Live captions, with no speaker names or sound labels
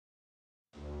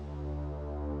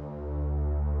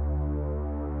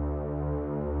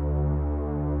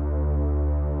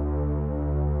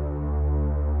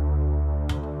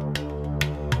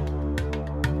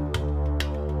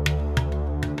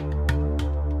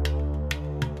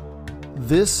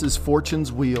This is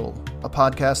Fortune's Wheel, a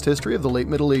podcast history of the late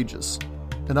Middle Ages,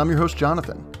 and I'm your host,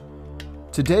 Jonathan.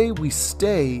 Today we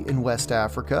stay in West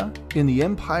Africa, in the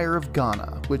Empire of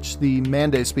Ghana, which the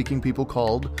Mande-speaking people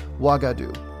called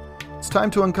Ouagadougou. It's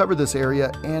time to uncover this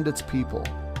area and its people,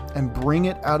 and bring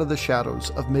it out of the shadows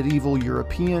of medieval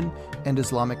European and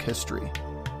Islamic history.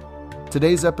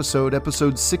 Today's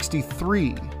episode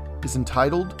 63, is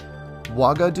entitled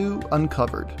Ouagadougou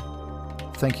Uncovered.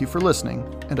 Thank you for listening,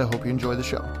 and I hope you enjoy the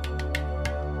show.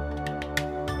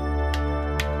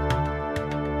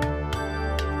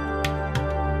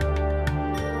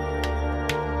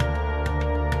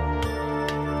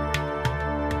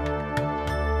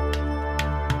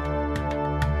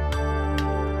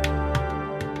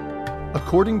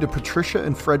 According to Patricia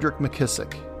and Frederick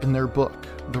McKissick in their book,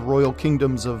 The Royal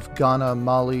Kingdoms of Ghana,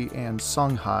 Mali, and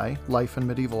Songhai, Life in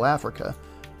Medieval Africa,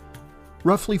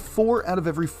 roughly 4 out of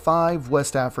every 5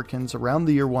 West Africans around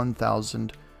the year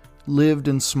 1000 lived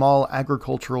in small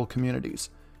agricultural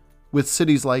communities, with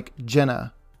cities like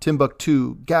Jenne,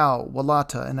 Timbuktu, Gao,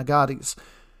 Walata, and Agadez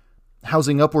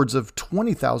housing upwards of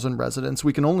 20,000 residents.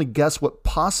 We can only guess what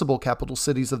possible capital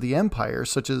cities of the empire,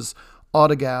 such as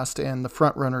Autogast and the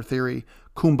frontrunner theory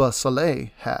Kumba Saleh,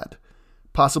 had.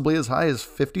 Possibly as high as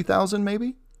 50,000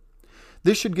 maybe?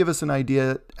 This should give us an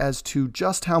idea as to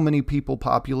just how many people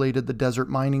populated the desert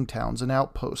mining towns and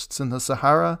outposts in the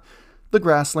Sahara, the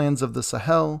grasslands of the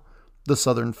Sahel, the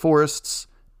southern forests,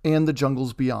 and the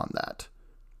jungles beyond that.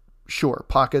 Sure,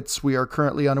 pockets we are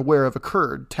currently unaware of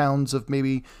occurred. Towns of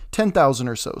maybe 10,000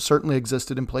 or so certainly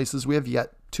existed in places we have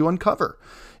yet to uncover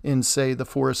in, say, the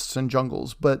forests and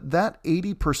jungles. But that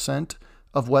 80%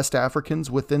 of West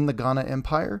Africans within the Ghana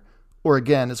Empire, or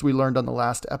again, as we learned on the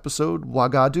last episode,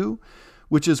 Ouagadougou,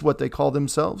 which is what they call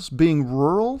themselves, being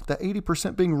rural, that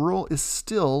 80% being rural is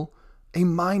still a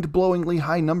mind-blowingly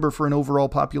high number for an overall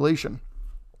population.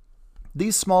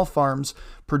 These small farms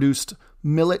produced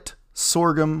millet,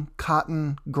 sorghum,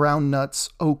 cotton, ground nuts,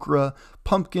 okra,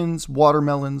 pumpkins,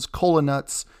 watermelons, kola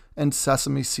nuts, and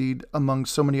sesame seed, among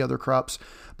so many other crops.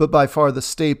 But by far the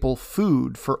staple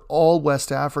food for all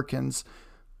West Africans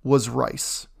was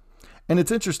rice. And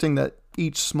it's interesting that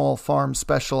each small farm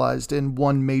specialized in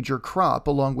one major crop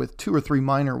along with 2 or 3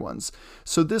 minor ones.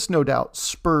 So this no doubt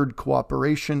spurred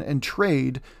cooperation and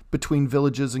trade between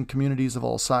villages and communities of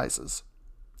all sizes.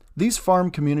 These farm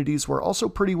communities were also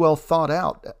pretty well thought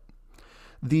out.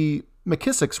 The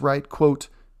McKissicks write, quote,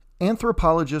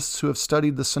 "Anthropologists who have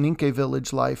studied the Soninke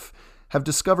village life have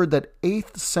discovered that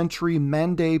 8th century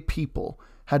Mande people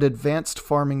had advanced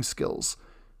farming skills.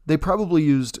 They probably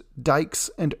used dikes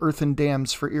and earthen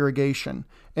dams for irrigation,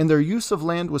 and their use of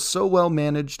land was so well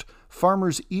managed,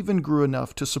 farmers even grew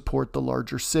enough to support the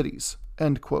larger cities."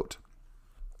 End quote.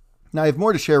 Now, I have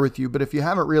more to share with you, but if you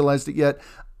haven't realized it yet,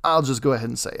 I'll just go ahead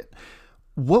and say it.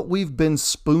 What we've been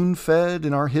spoon-fed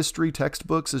in our history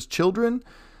textbooks as children,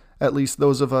 at least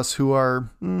those of us who are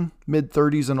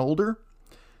mid-30s and older,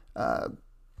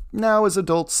 now as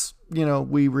adults,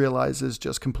 we realize is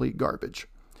just complete garbage.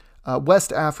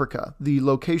 West Africa, the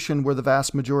location where the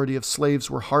vast majority of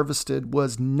slaves were harvested,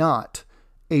 was not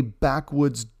a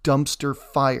backwoods dumpster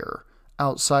fire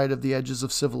outside of the edges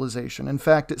of civilization. In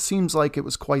fact, it seems like it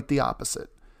was quite the opposite.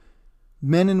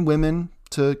 Men and women,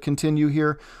 to continue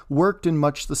here, worked in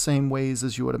much the same ways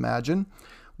as you would imagine.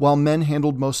 While men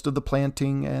handled most of the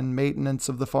planting and maintenance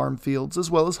of the farm fields, as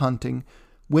well as hunting,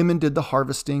 women did the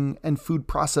harvesting and food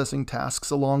processing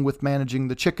tasks along with managing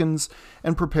the chickens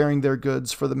and preparing their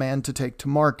goods for the man to take to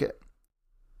market.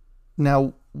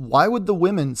 Now, why would the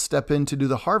women step in to do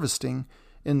the harvesting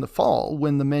in the fall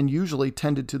when the men usually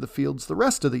tended to the fields the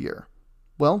rest of the year?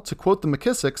 Well, to quote the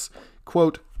McKissicks,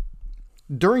 quote,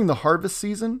 "During the harvest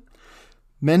season,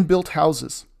 men built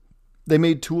houses, they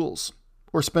made tools,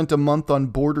 or spent a month on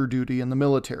border duty in the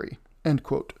military." End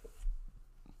quote.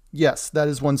 Yes, that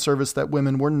is one service that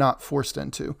women were not forced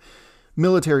into.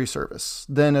 Military service,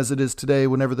 then as it is today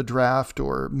whenever the draft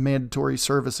or mandatory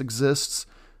service exists,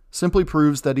 simply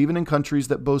proves that even in countries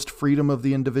that boast freedom of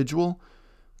the individual,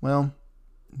 well,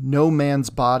 no man's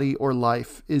body or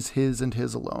life is his and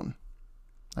his alone.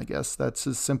 I guess that's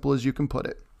as simple as you can put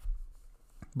it.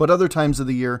 But other times of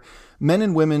the year, men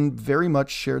and women very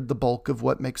much shared the bulk of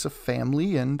what makes a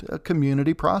family and a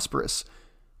community prosperous.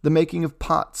 The making of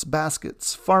pots,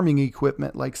 baskets, farming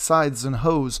equipment like scythes and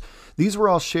hoes, these were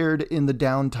all shared in the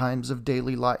down times of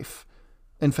daily life.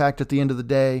 In fact, at the end of the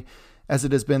day, as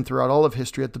it has been throughout all of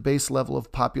history at the base level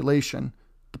of population,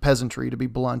 the peasantry, to be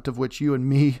blunt, of which you and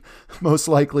me, most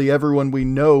likely everyone we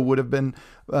know would have been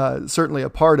certainly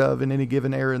a part of in any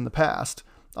given era in the past,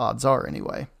 odds are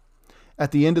anyway. At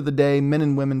the end of the day, men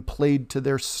and women played to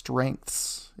their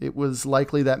strengths. It was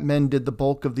likely that men did the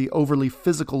bulk of the overly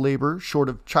physical labor, short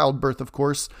of childbirth, of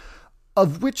course,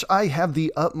 of which I have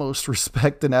the utmost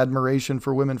respect and admiration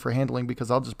for women for handling,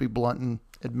 because I'll just be blunt and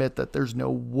admit that there's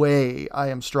no way I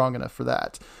am strong enough for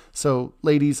that. So,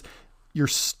 ladies, you're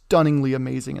stunningly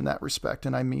amazing in that respect,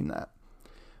 and I mean that.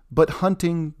 But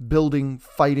hunting, building,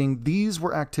 fighting, these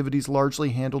were activities largely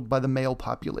handled by the male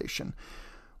population,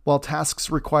 while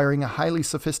tasks requiring a highly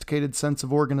sophisticated sense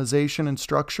of organization and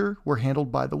structure were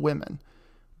handled by the women.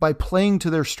 By playing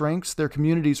to their strengths, their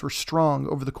communities were strong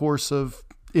over the course of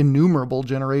innumerable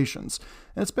generations,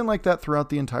 and it's been like that throughout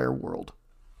the entire world.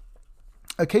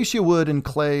 Acacia wood and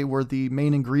clay were the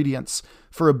main ingredients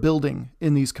for a building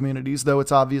in these communities, though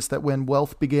it's obvious that when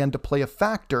wealth began to play a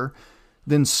factor,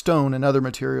 then stone and other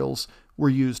materials were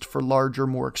used for larger,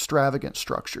 more extravagant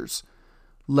structures.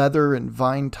 Leather and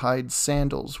vine-tied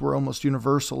sandals were almost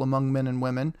universal among men and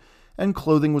women, and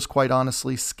clothing was quite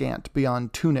honestly scant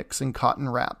beyond tunics and cotton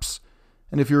wraps.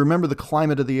 And if you remember the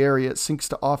climate of the area, it seeks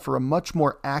to offer a much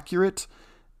more accurate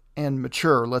and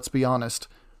mature, let's be honest,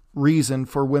 reason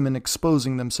for women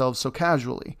exposing themselves so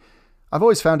casually. I've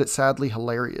always found it sadly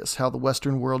hilarious how the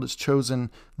Western world has chosen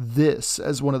this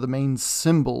as one of the main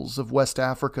symbols of West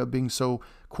Africa being so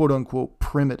quote-unquote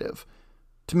primitive.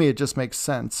 To me, it just makes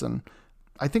sense, and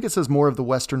I think it says more of the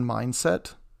Western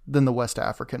mindset than the West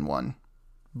African one.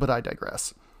 But I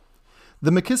digress.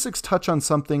 The McKissicks touch on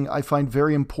something I find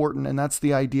very important, and that's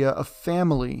the idea of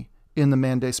family in the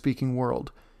Mande-speaking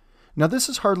world. Now, this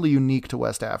is hardly unique to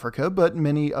West Africa, but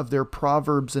many of their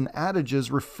proverbs and adages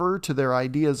refer to their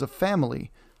ideas of family,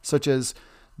 such as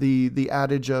the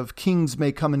adage of kings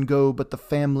may come and go, but the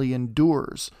family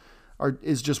endures,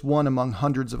 is just one among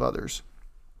hundreds of others.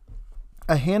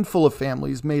 A handful of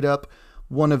families made up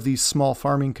one of these small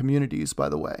farming communities, by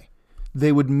the way.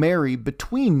 They would marry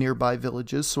between nearby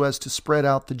villages so as to spread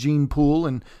out the gene pool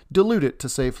and dilute it to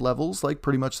safe levels, like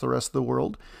pretty much the rest of the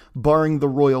world, barring the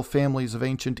royal families of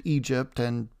ancient Egypt.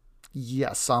 And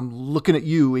yes, I'm looking at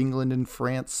you, England and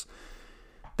France.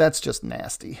 That's just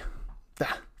nasty.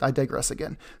 I digress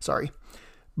again. Sorry.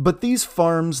 But these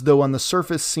farms, though on the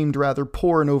surface seemed rather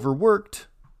poor and overworked,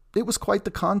 it was quite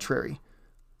the contrary.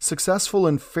 Successful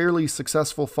and fairly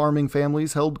successful farming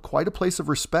families held quite a place of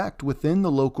respect within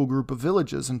the local group of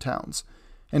villages and towns,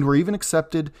 and were even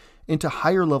accepted into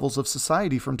higher levels of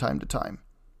society from time to time.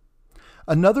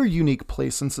 Another unique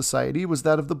place in society was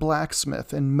that of the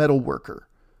blacksmith and metal worker.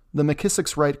 The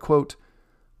McKissicks write, quote,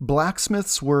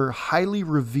 "Blacksmiths were highly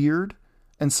revered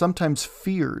and sometimes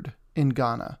feared in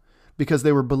Ghana because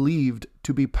they were believed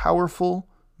to be powerful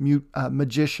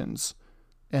magicians,"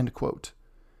 end quote.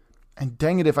 And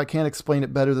dang it if I can't explain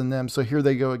it better than them, so here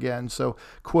they go again. So,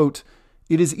 quote,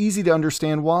 "It is easy to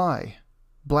understand why.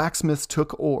 Blacksmiths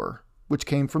took ore, which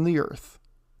came from the earth,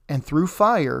 and through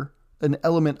fire, an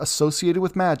element associated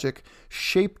with magic,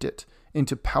 shaped it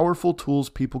into powerful tools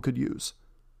people could use.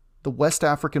 The West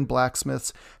African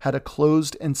blacksmiths had a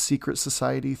closed and secret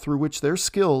society through which their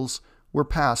skills were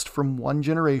passed from one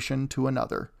generation to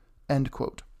another," end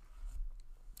quote.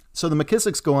 So the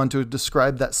McKissicks go on to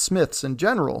describe that smiths in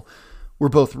general were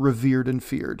both revered and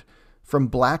feared, from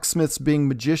blacksmiths being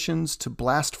magicians to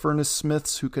blast furnace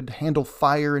smiths who could handle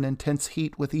fire and intense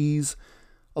heat with ease,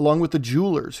 along with the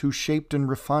jewelers who shaped and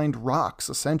refined rocks,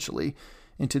 essentially,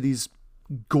 into these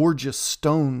gorgeous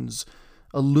stones,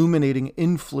 illuminating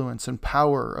influence and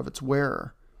power of its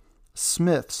wearer.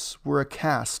 Smiths were a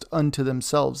caste unto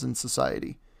themselves in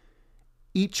society.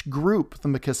 Each group, the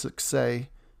McKissicks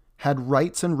say, had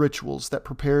rites and rituals that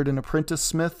prepared an apprentice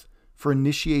smith for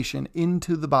initiation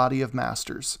into the body of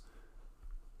masters.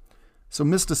 So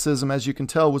mysticism, as you can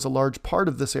tell, was a large part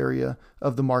of this area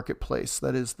of the marketplace,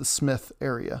 that is, the smith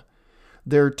area.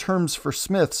 Their terms for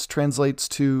smiths translates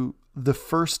to the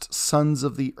first sons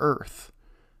of the earth,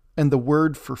 and the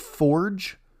word for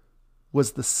forge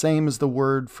was the same as the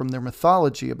word from their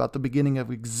mythology about the beginning of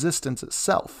existence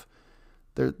itself.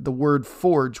 The word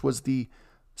forge was the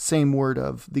same word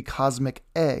of the cosmic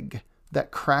egg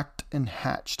that cracked and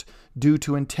hatched due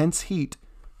to intense heat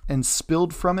and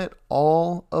spilled from it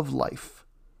all of life.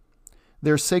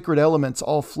 Their sacred elements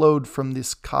all flowed from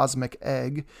this cosmic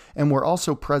egg and were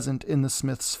also present in the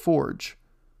smith's forge.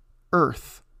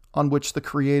 Earth, on which the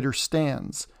creator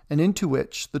stands and into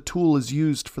which the tool is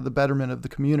used for the betterment of the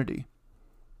community.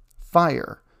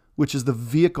 Fire, which is the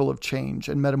vehicle of change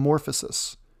and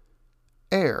metamorphosis.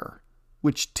 Air,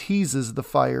 which teases the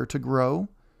fire to grow.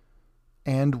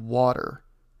 And water,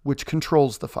 which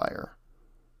controls the fire.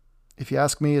 If you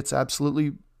ask me, it's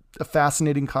absolutely a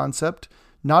fascinating concept,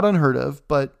 not unheard of,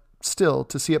 but still,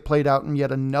 to see it played out in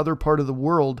yet another part of the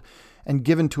world and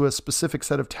given to a specific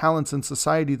set of talents in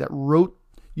society that wrote,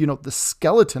 the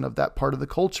skeleton of that part of the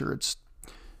culture, it's,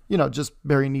 just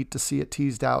very neat to see it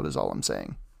teased out is all I'm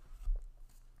saying.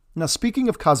 Now, speaking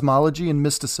of cosmology and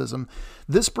mysticism,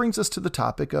 this brings us to the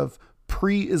topic of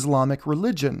pre-Islamic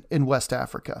religion in West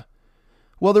Africa.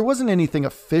 Well, there wasn't anything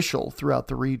official throughout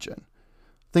the region.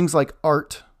 Things like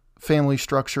art, family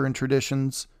structure and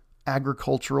traditions,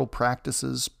 agricultural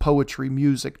practices, poetry,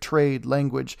 music, trade,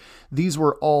 language, these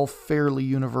were all fairly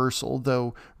universal,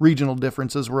 though regional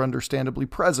differences were understandably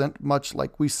present, much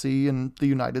like we see in the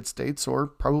United States or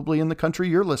probably in the country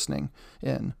you're listening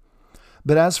in.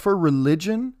 But as for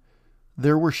religion,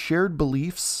 there were shared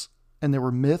beliefs and there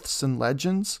were myths and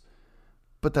legends,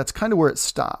 but that's kind of where it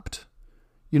stopped.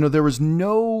 There was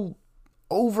no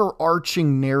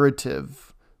overarching narrative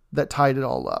that tied it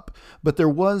all up, but there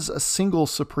was a single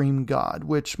supreme God,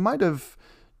 which might have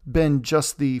been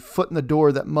just the foot in the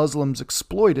door that Muslims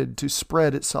exploited to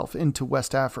spread itself into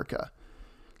West Africa.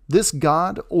 This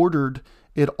God ordered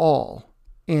it all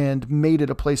and made it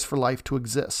a place for life to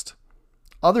exist.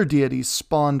 Other deities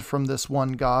spawned from this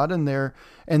one God, and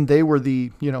they were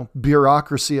the,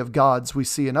 bureaucracy of gods we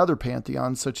see in other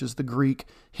pantheons, such as the Greek,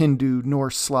 Hindu,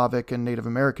 Norse, Slavic, and Native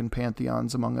American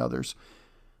pantheons, among others.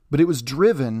 But it was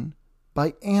driven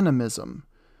by animism,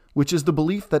 which is the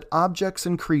belief that objects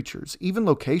and creatures, even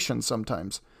locations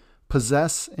sometimes,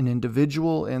 possess an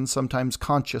individual and sometimes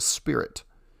conscious spirit.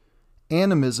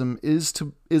 Animism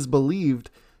is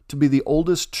believed to be the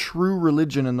oldest true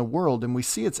religion in the world, and we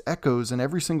see its echoes in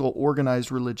every single organized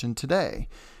religion today.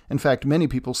 In fact, many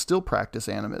people still practice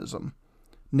animism.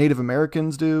 Native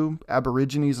Americans do,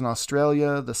 Aborigines in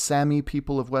Australia, the Sami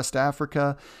people of West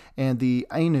Africa, and the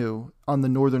Ainu on the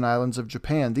northern islands of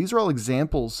Japan. These are all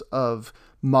examples of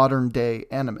modern-day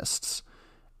animists.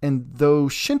 And though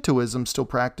Shintoism still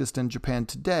practiced in Japan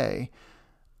today,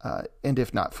 and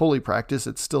if not fully practiced,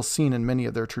 it's still seen in many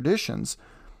of their traditions,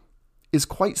 is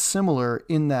quite similar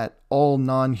in that all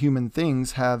non-human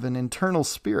things have an internal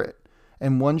spirit,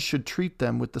 and one should treat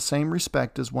them with the same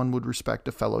respect as one would respect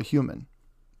a fellow human.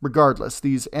 Regardless,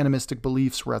 these animistic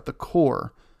beliefs were at the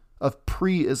core of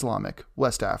pre-Islamic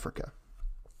West Africa.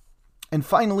 And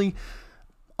finally,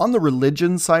 on the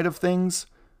religion side of things,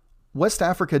 West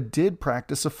Africa did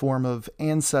practice a form of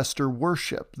ancestor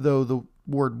worship, though the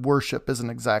word worship isn't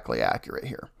exactly accurate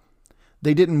here.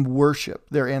 They didn't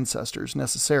worship their ancestors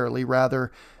necessarily.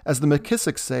 Rather, as the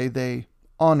McKissicks say, they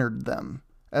honored them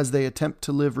as they attempt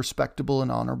to live respectable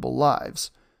and honorable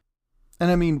lives. And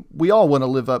I mean, we all want to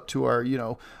live up to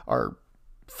our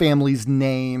family's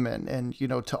name and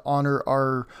to honor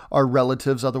our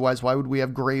relatives. Otherwise, why would we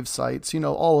have grave sites?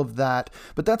 All of that.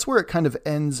 But that's where it kind of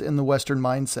ends in the Western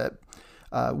mindset,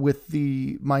 with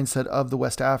the mindset of the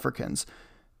West Africans.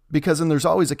 And there's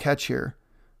always a catch here.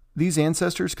 These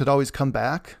ancestors could always come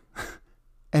back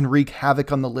and wreak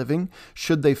havoc on the living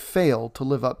should they fail to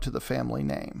live up to the family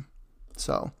name.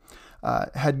 So,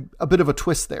 had a bit of a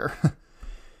twist there.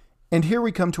 And here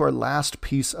we come to our last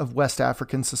piece of West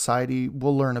African society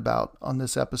we'll learn about on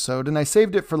this episode, and I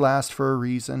saved it for last for a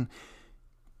reason.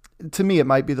 To me, it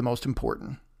might be the most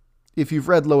important. If you've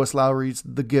read Lois Lowry's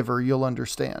The Giver, you'll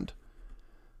understand.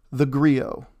 The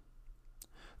griot.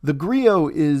 The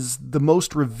griot is the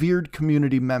most revered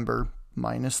community member,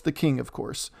 minus the king, of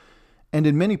course, and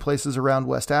in many places around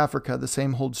West Africa, the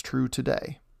same holds true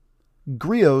today.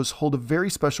 Griots hold a very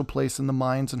special place in the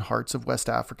minds and hearts of West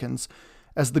Africans,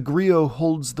 as the griot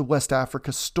holds the West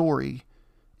Africa story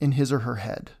in his or her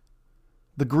head.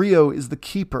 The griot is the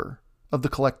keeper of the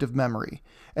collective memory,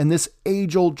 and this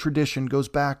age-old tradition goes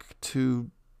back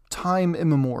to time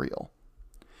immemorial.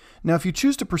 Now, if you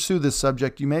choose to pursue this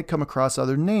subject, you may come across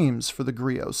other names for the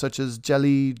griot, such as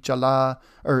Jali,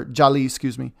 Arokin,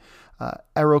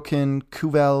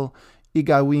 Cuvel,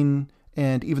 Igawin,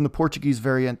 and even the Portuguese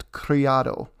variant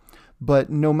criado. But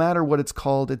no matter what it's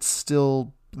called, it's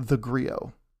still the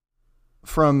griot.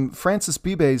 From Francis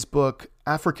Bibe's book,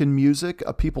 African Music,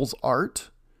 A People's Art,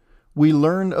 we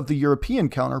learn of the European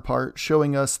counterpart,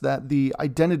 showing us that the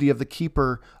identity of the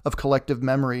keeper of collective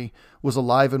memory was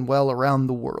alive and well around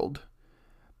the world.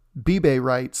 Bibe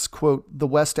writes, quote, "The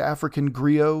West African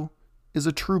griot is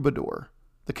a troubadour,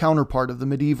 the counterpart of the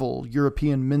medieval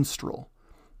European minstrel.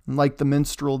 And like the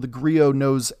minstrel, the griot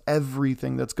knows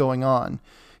everything that's going on.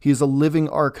 He is a living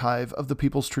archive of the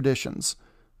people's traditions.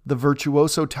 The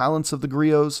virtuoso talents of the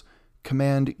griots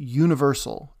command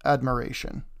universal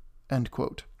admiration." End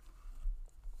quote.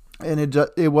 And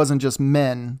it wasn't just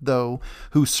men, though,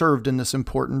 who served in this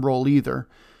important role either.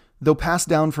 Though passed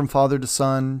down from father to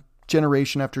son,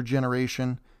 generation after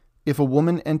generation, If a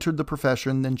woman entered the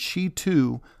profession, then she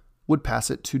too would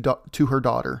pass it to her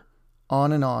daughter,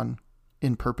 on and on,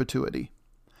 in perpetuity.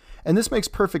 And this makes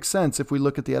perfect sense if we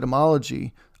look at the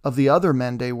etymology of the other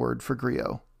Mande word for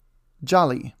griot,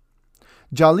 jali.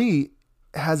 Jali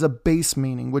has a base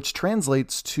meaning which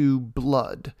translates to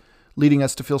blood, leading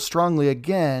us to feel strongly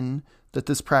again that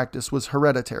this practice was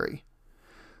hereditary.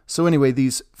 So anyway,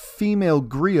 these female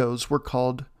griots were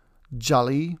called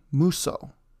jali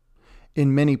muso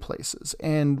in many places,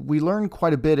 and we learn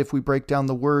quite a bit if we break down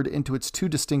the word into its two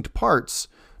distinct parts.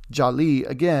 Jali,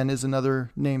 again, is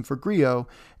another name for griot,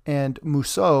 and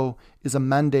muso is a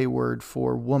Mande word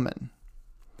for woman.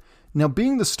 Now,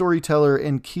 being the storyteller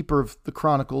and keeper of the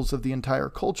chronicles of the entire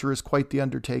culture is quite the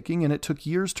undertaking, and it took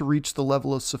years to reach the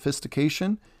level of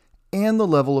sophistication and the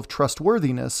level of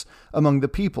trustworthiness among the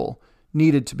people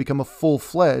needed to become a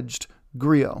full-fledged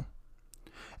griot.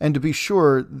 And to be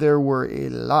sure, there were a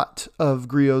lot of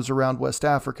griots around West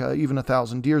Africa even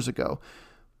 1,000 years ago,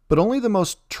 but only the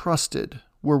most trusted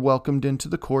were welcomed into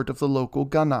the court of the local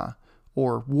Gana,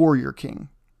 or warrior king.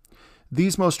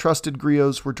 These most trusted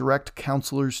griots were direct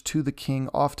counselors to the king,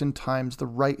 oftentimes the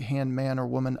right-hand man or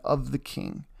woman of the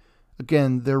king.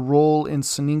 Again, their role in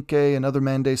Soninke and other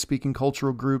Mande-speaking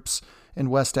cultural groups in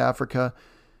West Africa,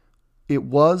 it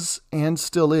was and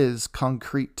still is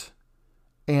concrete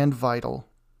and vital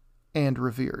and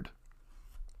revered.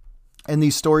 And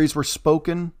these stories were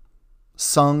spoken,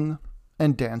 sung,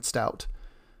 and danced out.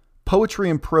 Poetry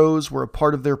and prose were a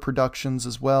part of their productions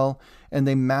as well, and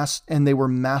they were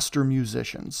master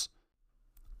musicians.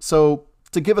 So,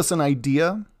 to give us an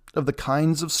idea of the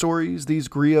kinds of stories these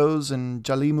griots and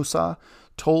Jali Musa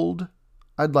told,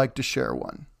 I'd like to share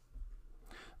one.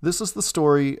 This is the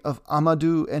story of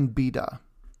Amadou and Bida.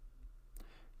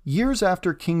 Years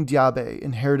after King Diabe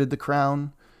inherited the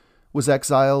crown, was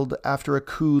exiled after a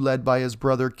coup led by his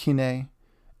brother Kine,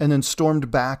 and then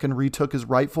stormed back and retook his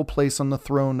rightful place on the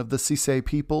throne of the Cissé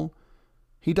people,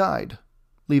 he died,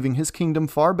 leaving his kingdom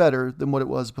far better than what it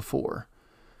was before.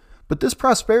 But this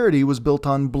prosperity was built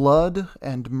on blood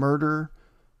and murder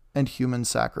and human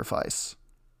sacrifice.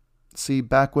 See,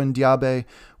 back when Diabe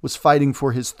was fighting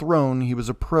for his throne, he was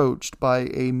approached by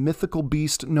a mythical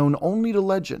beast known only to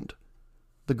legend,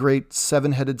 the great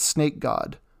seven-headed snake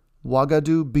god,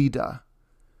 Ouagadougou Bida.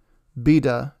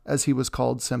 Bida, as he was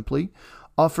called simply,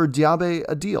 offered Diabe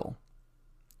a deal.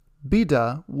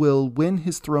 Bida will win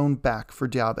his throne back for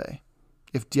Diabe,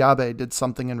 if Diabe did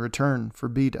something in return for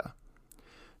Bida.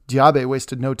 Diabe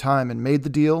wasted no time and made the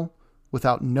deal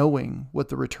without knowing what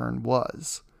the return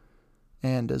was.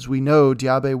 And as we know,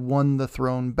 Diabe won the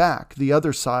throne back. The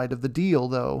other side of the deal,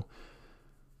 though,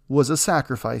 was a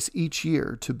sacrifice each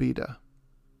year to Bida,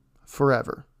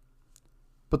 forever.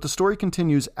 But the story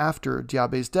continues after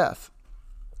Diabe's death.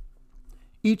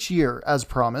 Each year, as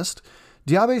promised,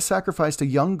 Diabe sacrificed a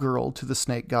young girl to the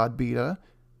snake god Bida,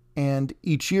 and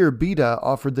each year Bida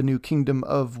offered the new kingdom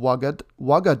of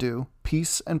Ouagadougou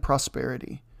peace and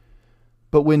prosperity.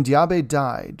 But when Diabe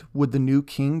died, would the new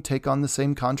king take on the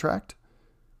same contract?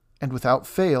 And without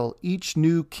fail, each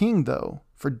new king, though,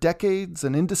 for decades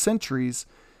and into centuries,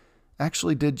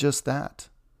 actually did just that.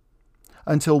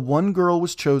 Until one girl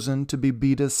was chosen to be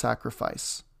Bida's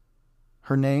sacrifice.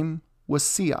 Her name was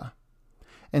Sia.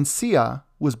 And Sia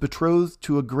was betrothed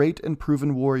to a great and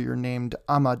proven warrior named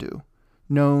Amadou,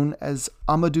 known as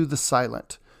Amadou the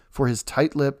Silent, for his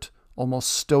tight-lipped, almost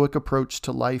stoic approach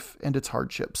to life and its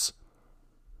hardships.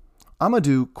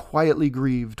 Amadou quietly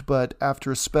grieved, but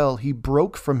after a spell he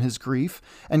broke from his grief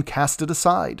and cast it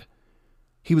aside.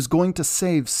 He was going to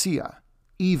save Sia,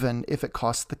 even if it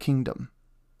cost the kingdom.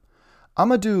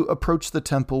 Amadou approached the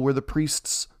temple where the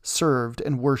priests served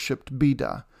and worshipped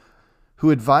Bida,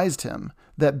 who advised him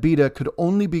that Bida could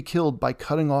only be killed by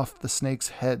cutting off the snakes'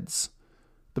 heads.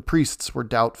 The priests were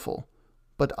doubtful,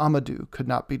 but Amadou could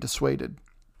not be dissuaded.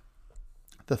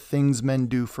 The things men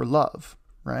do for love,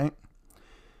 right?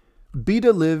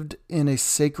 Bida lived in a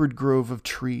sacred grove of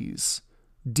trees,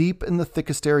 deep in the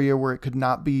thickest area where it could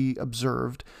not be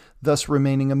observed, thus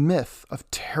remaining a myth of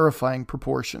terrifying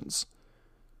proportions.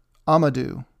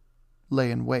 Amadou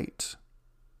lay in wait.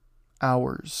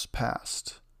 Hours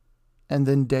passed, and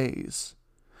then days,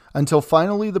 until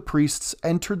finally the priests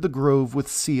entered the grove with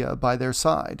Sia by their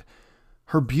side.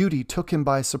 Her beauty took him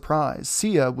by surprise.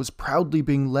 Sia was proudly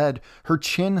being led, her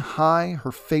chin high,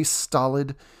 her face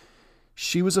stolid.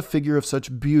 She was a figure of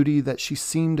such beauty that she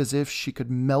seemed as if she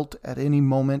could melt at any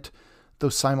moment, though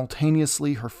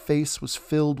simultaneously her face was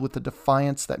filled with a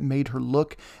defiance that made her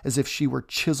look as if she were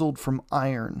chiseled from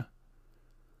iron.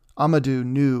 Amadou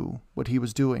knew what he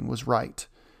was doing was right,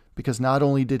 because not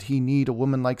only did he need a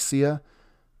woman like Sia,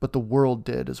 but the world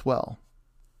did as well.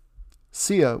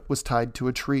 Sia was tied to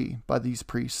a tree by these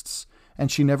priests,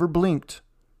 and she never blinked,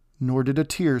 nor did a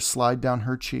tear slide down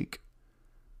her cheek.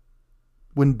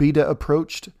 When Bida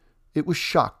approached, it was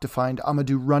shocked to find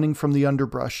Amadou running from the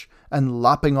underbrush and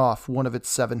lopping off one of its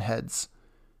 7 heads.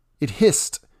 It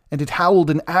hissed and it howled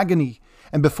in agony,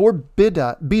 and before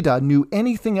Bida knew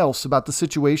anything else about the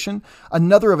situation,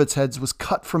 another of its heads was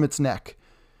cut from its neck.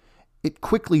 It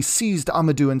quickly seized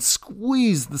Amadou and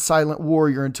squeezed the silent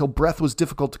warrior until breath was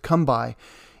difficult to come by.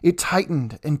 It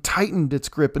tightened and tightened its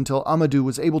grip until Amadou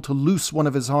was able to loose one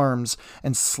of his arms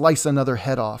and slice another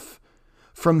head off.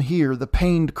 From here, the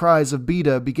pained cries of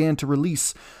Bida began to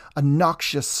release a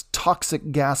noxious,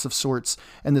 toxic gas of sorts,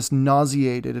 and this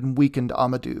nauseated and weakened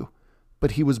Amadou.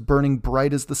 But he was burning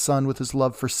bright as the sun with his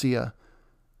love for Sia,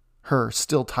 her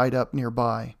still tied up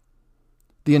nearby.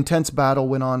 The intense battle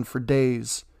went on for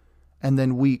days, and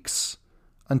then weeks,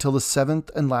 until the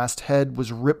 7th and last head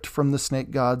was ripped from the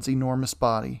snake god's enormous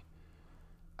body.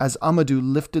 As Amadou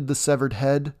lifted the severed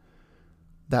head,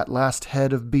 that last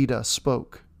head of Bida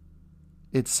spoke.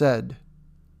 It said,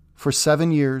 "For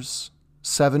 7 years,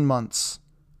 7 months,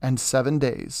 and 7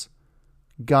 days,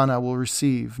 Ghana will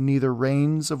receive neither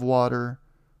rains of water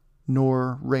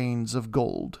nor rains of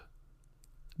gold."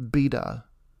 Bida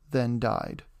then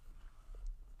died.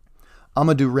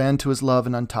 Amadou ran to his love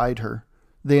and untied her.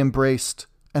 They embraced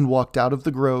and walked out of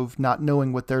the grove, not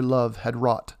knowing what their love had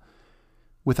wrought.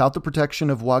 Without the protection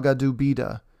of Ouagadougou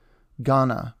Bida,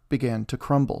 Ghana began to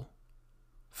crumble.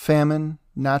 Famine,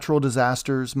 natural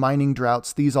disasters, mining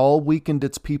droughts, these all weakened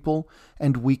its people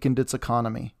and weakened its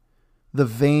economy. The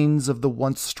veins of the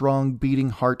once strong beating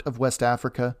heart of West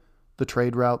Africa, the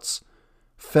trade routes,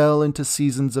 fell into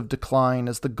seasons of decline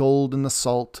as the gold and the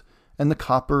salt and the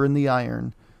copper and the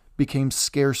iron became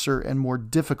scarcer and more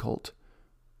difficult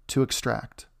to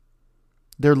extract.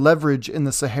 Their leverage in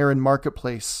the Saharan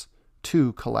marketplace,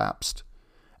 too, collapsed.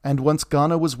 And once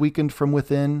Ghana was weakened from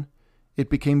within, it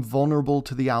became vulnerable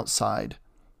to the outside.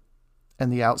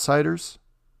 And the outsiders?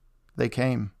 They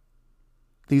came.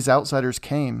 These outsiders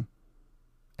came,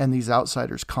 and these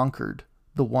outsiders conquered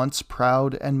the once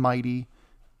proud and mighty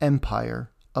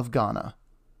empire of Ghana.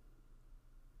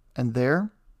 And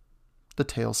there, the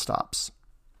tale stops.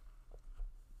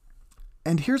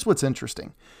 And here's what's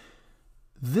interesting.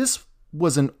 This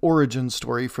was an origin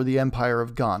story for the Empire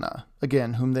of Ghana,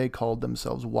 again, whom they called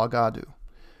themselves Ouagadougou.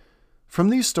 From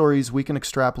these stories, we can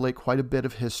extrapolate quite a bit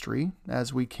of history,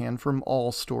 as we can from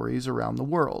all stories around the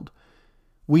world.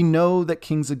 We know that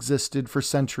kings existed for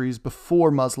centuries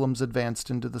before Muslims advanced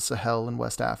into the Sahel in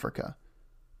West Africa.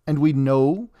 And we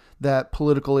know that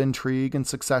political intrigue and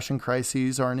succession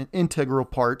crises are an integral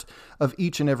part of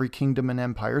each and every kingdom and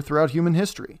empire throughout human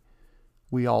history.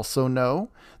 We also know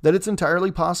that it's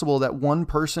entirely possible that one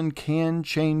person can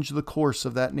change the course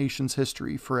of that nation's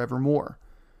history forevermore.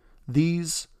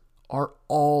 These are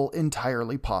all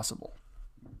entirely possible.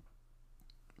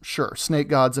 Sure, snake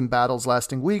gods and battles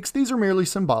lasting weeks, these are merely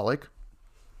symbolic,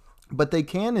 but they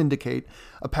can indicate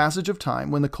a passage of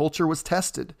time when the culture was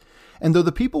tested. And though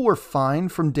the people were fine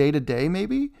from day to day,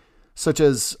 maybe, such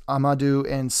as Amadou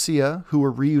and Sia, who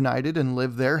were reunited and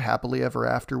lived there happily ever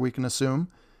after, we can assume,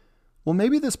 well,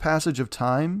 maybe this passage of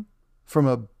time, from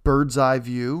a bird's eye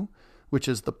view, which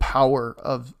is the power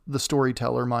of the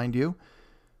storyteller, mind you,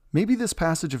 maybe this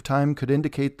passage of time could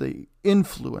indicate the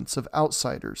influence of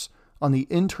outsiders on the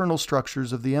internal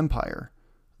structures of the empire,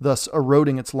 thus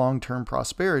eroding its long-term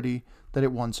prosperity that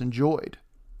it once enjoyed.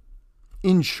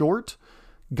 In short,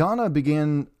 Ghana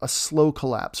began a slow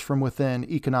collapse from within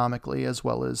economically as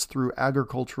well as through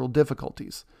agricultural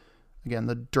difficulties. Again,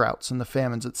 the droughts and the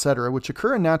famines, etc., which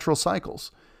occur in natural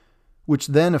cycles, which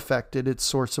then affected its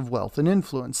source of wealth and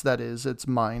influence, that is, its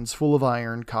mines full of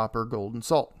iron, copper, gold, and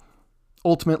salt,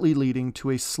 ultimately leading to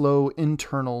a slow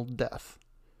internal death.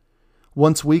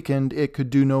 Once weakened, it could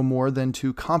do no more than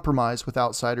to compromise with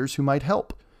outsiders who might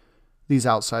help. These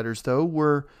outsiders, though,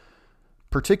 were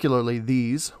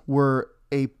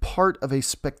a part of a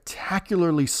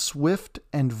spectacularly swift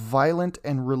and violent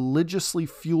and religiously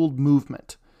fueled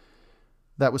movement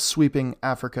that was sweeping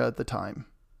Africa at the time.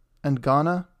 And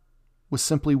Ghana was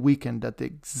simply weakened at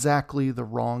exactly the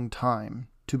wrong time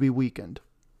to be weakened.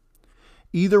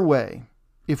 Either way,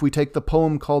 if we take the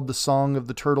poem called The Song of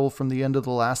the Turtle from the end of the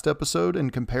last episode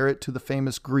and compare it to the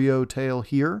famous griot tale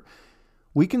here,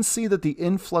 we can see that the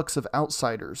influx of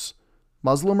outsiders,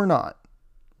 Muslim or not,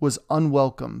 was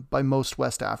unwelcome by most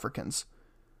West Africans.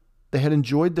 They had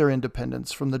enjoyed their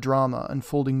independence from the drama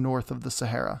unfolding north of the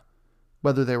Sahara,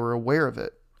 whether they were aware of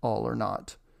it all or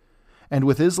not. And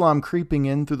with Islam creeping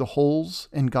in through the holes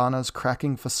in Ghana's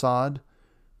cracking facade,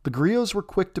 The griots were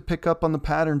quick to pick up on the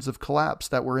patterns of collapse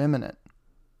that were imminent.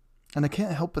 And I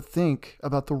can't help but think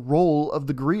about the role of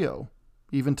the griot,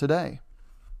 even today.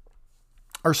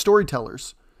 Our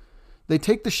storytellers, they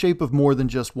take the shape of more than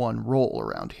just one role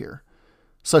around here,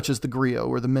 such as the griot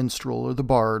or the minstrel or the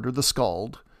bard or the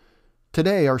skald.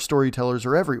 Today, our storytellers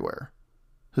are everywhere.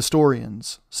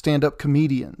 Historians, stand-up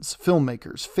comedians,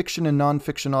 filmmakers, fiction and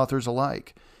nonfiction authors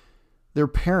alike. Their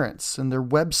parents and their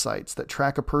websites that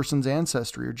track a person's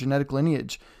ancestry or genetic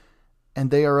lineage.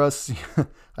 And they are us,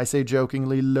 I say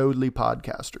jokingly, lowly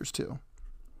podcasters too.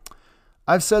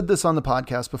 I've said this on the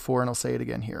podcast before and I'll say it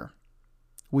again here.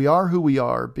 We are who we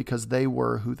are because they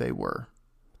were who they were.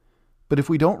 But if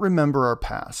we don't remember our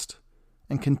past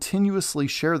and continuously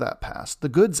share that past, the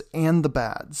goods and the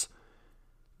bads,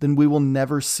 then we will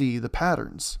never see the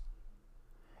patterns.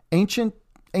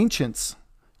 Ancients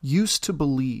used to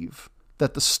believe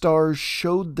that the stars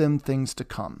showed them things to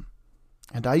come.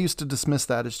 And I used to dismiss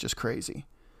that as just crazy.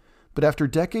 But after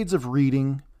decades of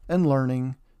reading and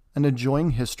learning and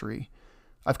enjoying history,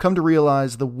 I've come to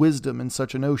realize the wisdom in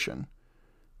such a notion.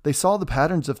 They saw the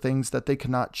patterns of things that they could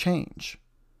not change.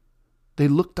 They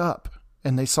looked up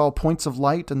and they saw points of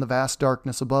light in the vast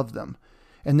darkness above them,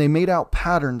 and they made out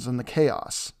patterns in the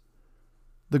chaos.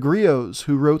 The griots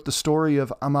who wrote the story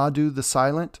of Amadou the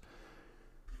Silent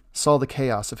saw the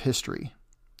chaos of history,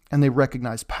 and they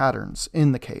recognized patterns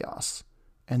in the chaos.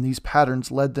 And these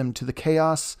patterns led them to the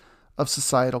chaos of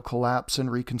societal collapse and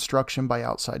reconstruction by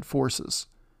outside forces.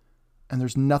 And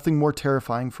there's nothing more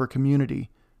terrifying for a community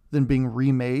than being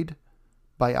remade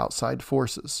by outside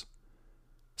forces.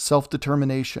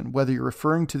 Self-determination, whether you're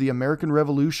referring to the American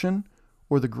Revolution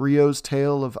or the griot's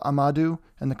tale of Amadou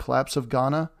and the collapse of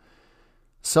Ghana,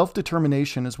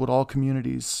 self-determination is what all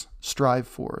communities strive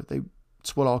for.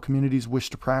 It's what all communities wish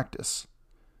to practice.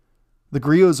 The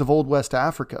griots of Old West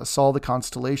Africa saw the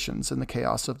constellations in the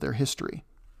chaos of their history.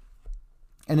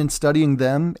 And in studying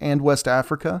them and West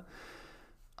Africa,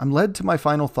 I'm led to my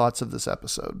final thoughts of this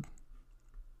episode.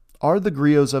 Are the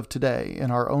griots of today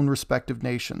in our own respective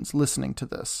nations listening to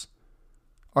this?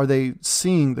 Are they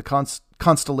seeing the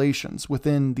constellations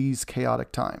within these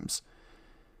chaotic times?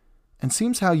 And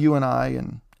seems how you and I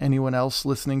and anyone else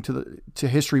listening to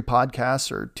history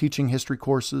podcasts or teaching history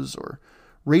courses or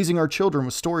raising our children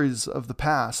with stories of the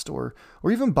past, or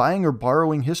even buying or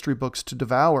borrowing history books to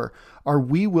devour, are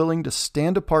we willing to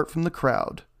stand apart from the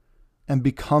crowd and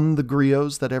become the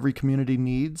griots that every community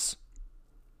needs?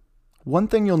 One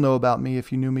thing you'll know about me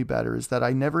if you knew me better is that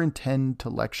I never intend to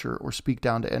lecture or speak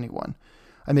down to anyone.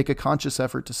 I make a conscious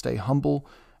effort to stay humble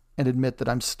and admit that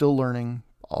I'm still learning,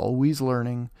 always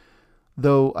learning,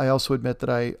 though I also admit that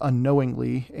I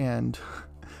unknowingly, and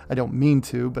I don't mean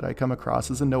to, but I come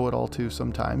across as a know-it-all too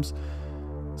sometimes.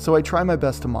 So I try my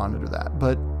best to monitor that.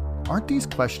 But aren't these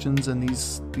questions and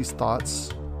these thoughts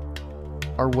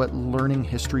are what learning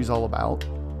history is all about?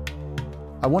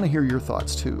 I want to hear your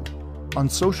thoughts too. On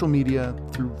social media,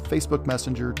 through Facebook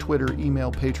Messenger, Twitter,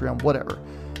 email, Patreon, whatever.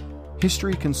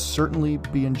 History can certainly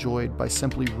be enjoyed by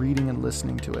simply reading and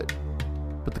listening to it.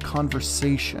 But the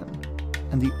conversation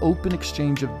and the open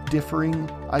exchange of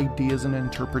differing ideas and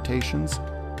interpretations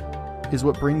is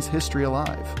what brings history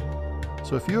alive.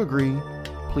 So if you agree,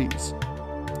 please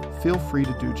feel free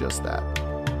to do just that.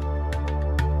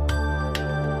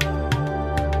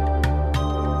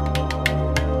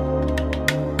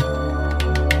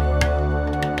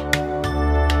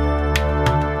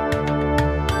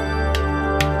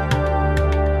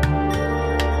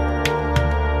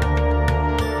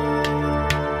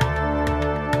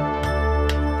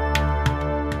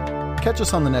 Catch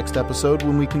us on the next episode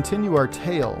when we continue our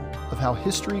tale of how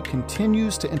history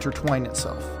continues to intertwine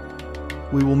itself.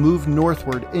 We will move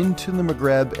northward into the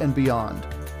Maghreb and beyond,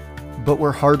 but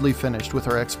we're hardly finished with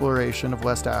our exploration of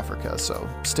West Africa, so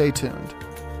stay tuned.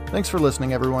 Thanks for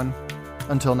listening, everyone.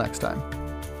 Until next time.